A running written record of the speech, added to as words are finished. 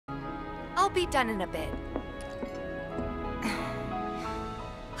I'll be done in a bit.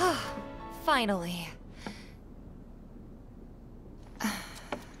 Finally.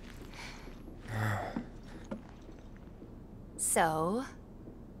 So,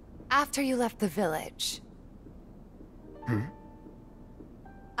 after you left the village...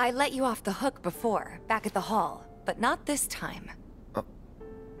 I let you off the hook before, back at the hall, but not this time.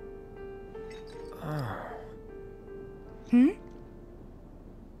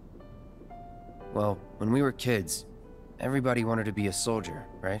 Well, when we were kids, everybody wanted to be a soldier,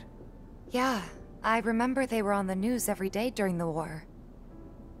 right? Yeah, I remember they were on the news every day during the war.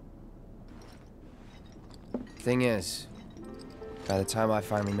 Thing is, by the time I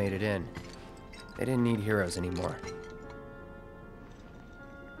finally made it in, they didn't need heroes anymore.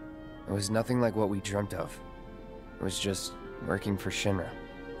 It was nothing like what we dreamt of. It was just working for Shinra.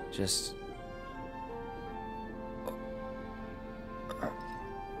 Just...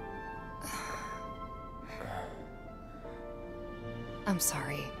 I'm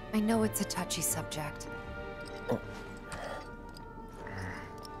sorry. I know it's a touchy subject.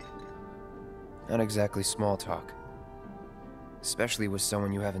 Not exactly small talk. Especially with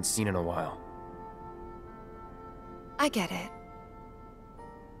someone you haven't seen in a while. I get it.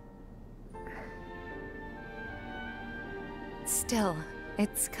 Still,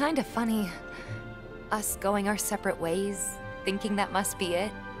 it's kind of funny. Us going our separate ways, thinking that must be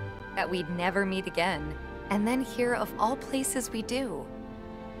it. That we'd never meet again. And then here, of all places, we do.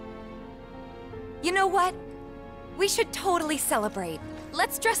 You know what? We should totally celebrate.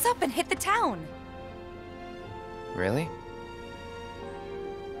 Let's dress up and hit the town. Really?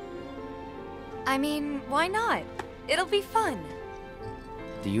 I mean, why not? It'll be fun.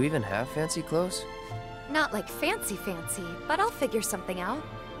 Do you even have fancy clothes? Not like fancy, but I'll figure something out.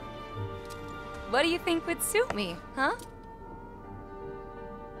 What do you think would suit me, huh?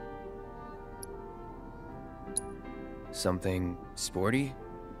 Something sporty?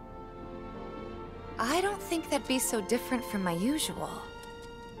 I don't think that'd be so different from my usual.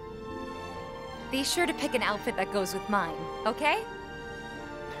 Be sure to pick an outfit that goes with mine, okay?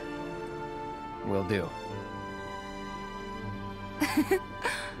 Will do.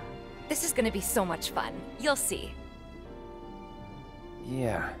 This is gonna be so much fun. You'll see.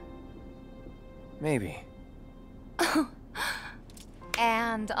 Yeah. Maybe.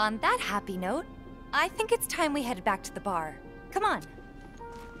 And on that happy note, I think it's time we headed back to the bar. Come on.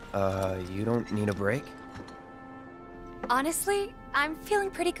 You don't need a break? Honestly, I'm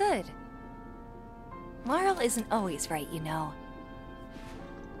feeling pretty good. Marl isn't always right, you know.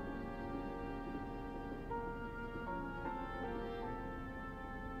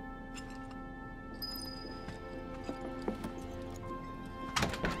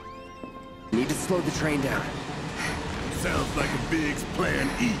 Need to slow the train down. Sounds like a big plan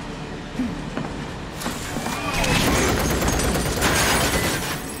E.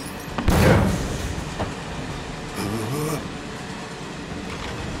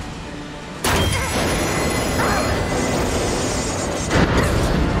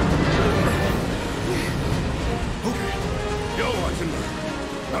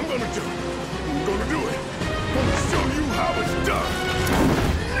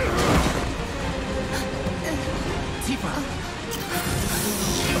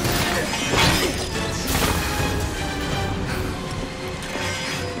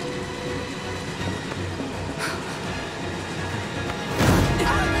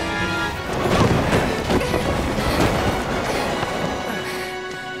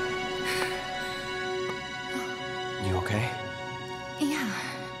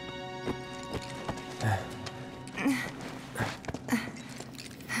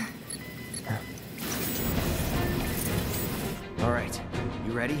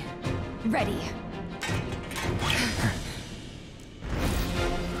 Ready? Ready.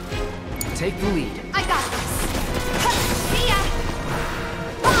 Take the lead. I got this. See ya!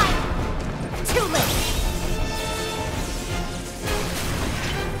 Bye! Too late!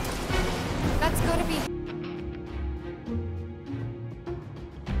 That's gotta be...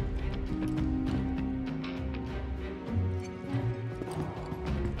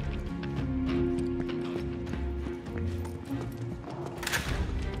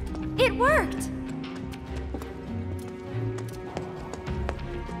 It worked!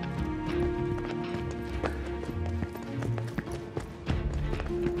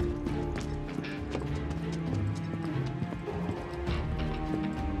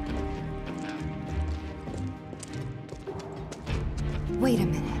 Wait a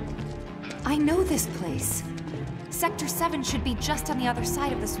minute. I know this place. Sector 7 should be just on the other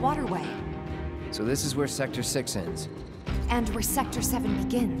side of this waterway. So this is where Sector 6 ends. And where Sector 7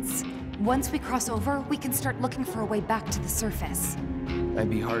 begins. Once we cross over, we can start looking for a way back to the surface. Might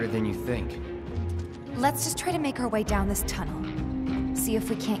be harder than you think. Let's just try to make our way down this tunnel. See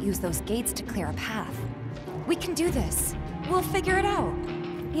if we can't use those gates to clear a path. We can do this. We'll figure it out.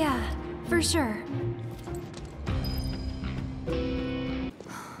 Yeah, for sure.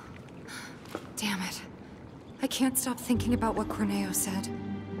 Damn it. I can't stop thinking about what Corneo said.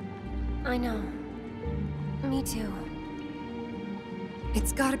 I know. Me too.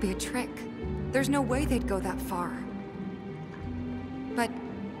 It's gotta be a trick. There's no way they'd go that far. But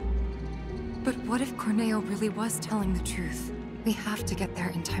what if Corneo really was telling the truth? We have to get there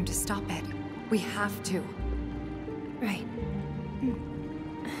in time to stop it. We have to. Right.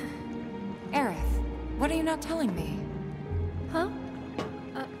 Aerith, what are you not telling me? Huh?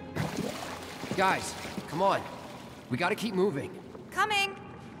 Guys, come on. We gotta keep moving. Coming!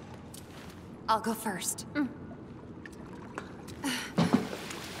 I'll go first.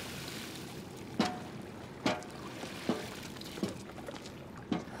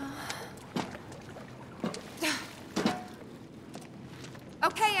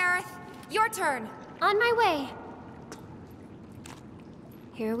 Okay, Aerith, your turn. On my way.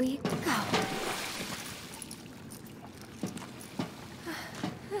 Here we go.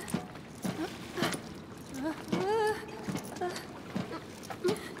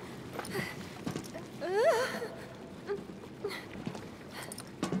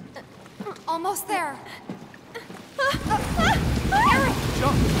 Almost there. Aerith,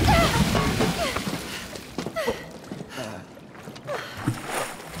 jump!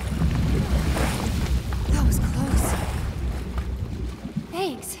 That was close.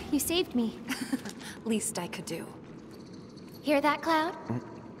 Thanks, you saved me. Least I could do. Hear that, Cloud?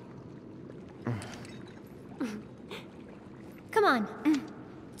 Come on.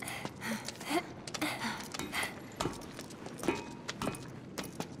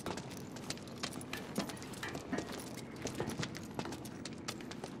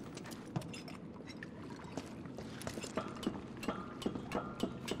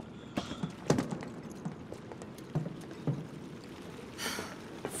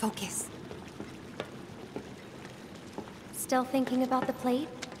 Focus. Still thinking about the plate?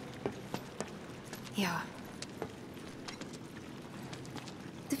 Yeah.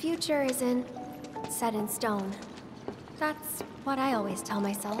 The future isn't set in stone. That's what I always tell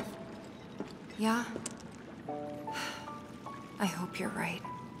myself. Yeah? I hope you're right.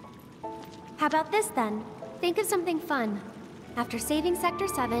 How about this then? Think of something fun. After saving Sector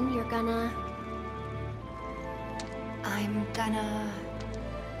 7, you're gonna... I'm gonna...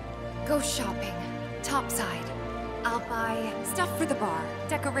 go shopping. Topside. I'll buy stuff for the bar,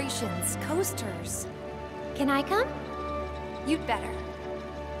 decorations, coasters. Can I come? You'd better.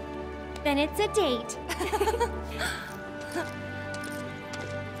 Then it's a date.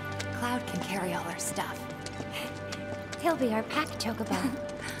 Cloud can carry all our stuff. He'll be our pack chocobo.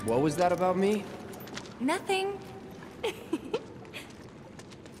 What was that about me? Nothing.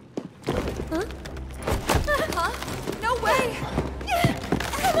 Huh? Huh? No way!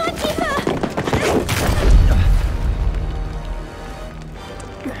 Come on, Tifa!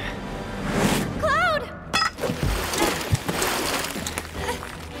 Cloud!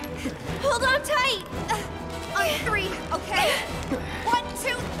 Hold on tight! On three, okay? 1,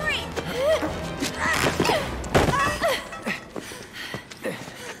 2, 3!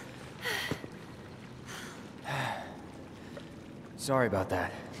 Sorry about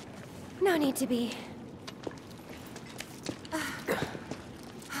that. No need to be.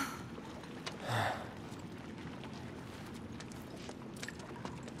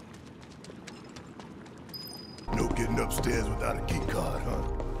 No getting upstairs without a key card, huh?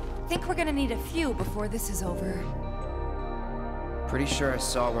 Think we're gonna need a few before this is over. Pretty sure I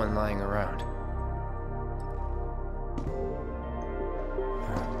saw one lying around.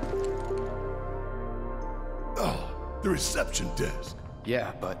 Oh, the reception desk.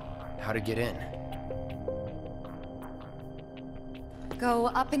 Yeah, but how to get in? Go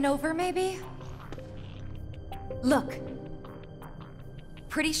up and over, maybe? Look.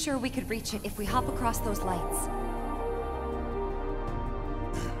 Pretty sure we could reach it if we hop across those lights.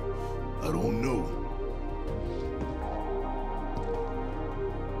 I don't know.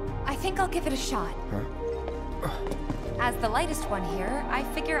 I think I'll give it a shot. As the lightest one here, I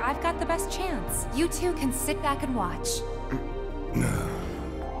figure I've got the best chance. You two can sit back and watch.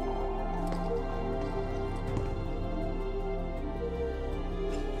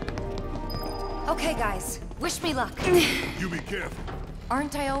 Okay, guys. Wish me luck. You be careful.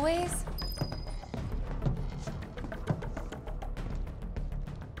 Aren't I always?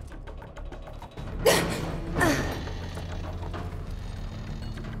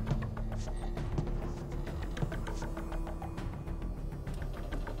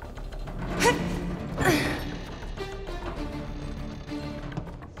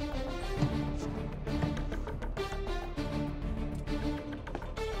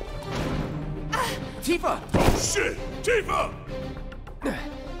 Tifa! Oh shit! Tifa!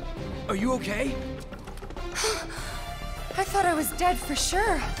 Are you okay? I thought I was dead for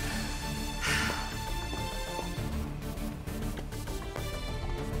sure.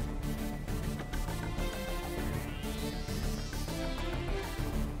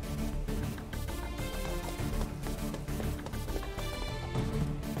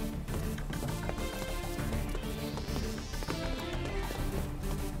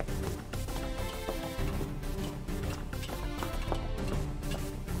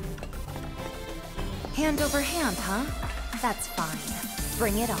 Hand over hand, huh? That's fine.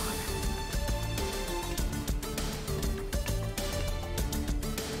 Bring it on.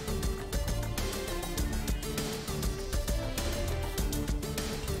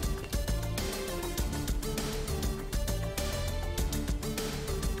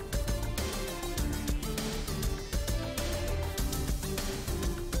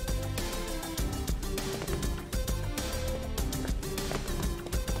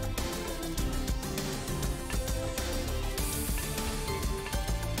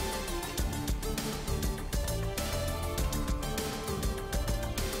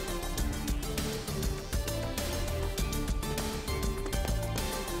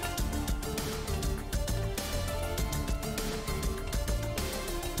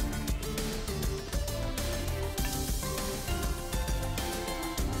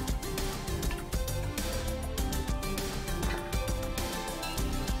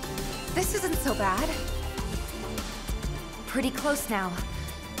 This isn't so bad. Pretty close now.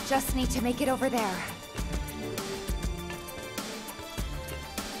 Just need to make it over there.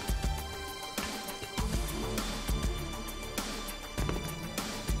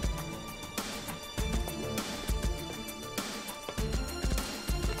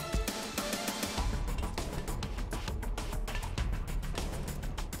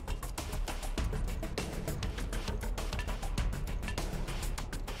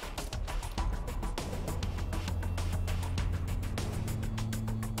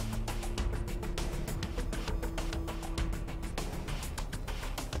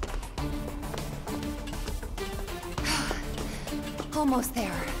 Almost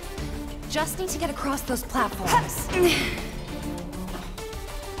there. Just need to get across those platforms.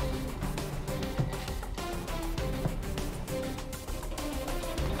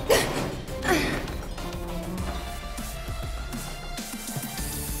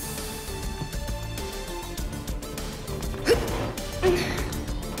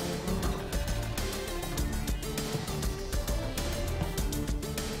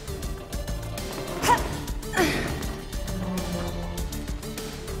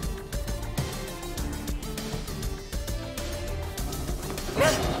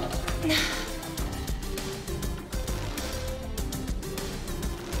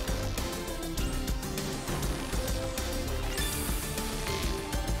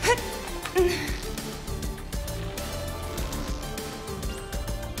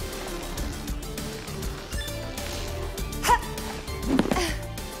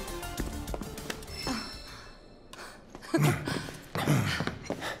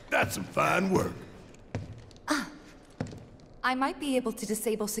 That's some fine work. I might be able to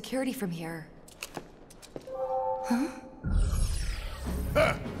disable security from here. Huh?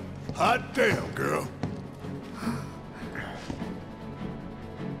 Ha! Hot damn, girl.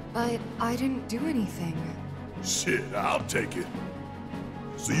 But I didn't do anything. Shit, I'll take it.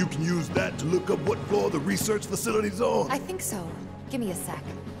 So you can use that to look up what floor the research facility's on? I think so. Give me a sec.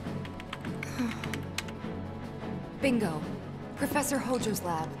 Bingo. Professor Hojo's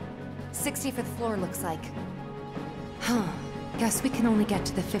lab. 65th floor looks like. Huh. Guess we can only get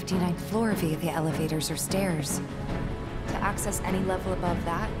to the 59th floor via the elevators or stairs. To access any level above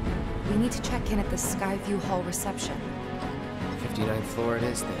that, we need to check in at the Skyview Hall reception. 59th floor it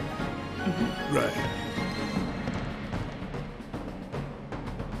is then. Mm-hmm. Right.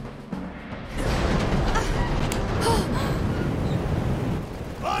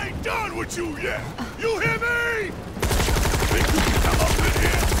 I ain't done with you yet! You hear me? Think you can come up in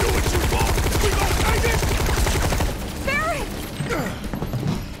here and do what you want? We gon' take it? Barret!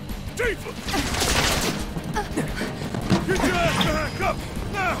 Tifa! Get your ass back up!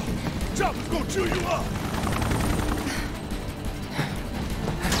 Now! Chopper's gonna chew you up!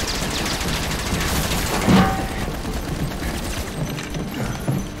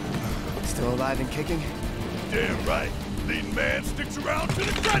 Still alive and kicking? Damn right! Leading man sticks around to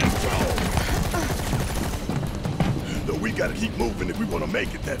the credit roll! Though we gotta keep moving if we wanna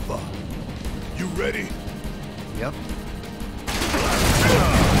make it that far. You ready? Yep.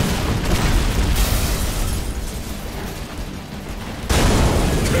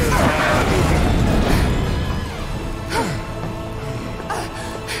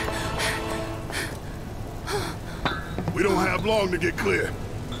 long to get clear.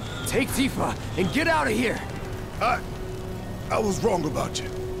 Take Tifa and get out of here. I was wrong about you.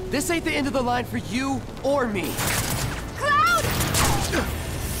 This ain't the end of the line for you or me. Cloud!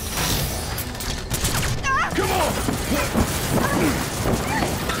 Come on!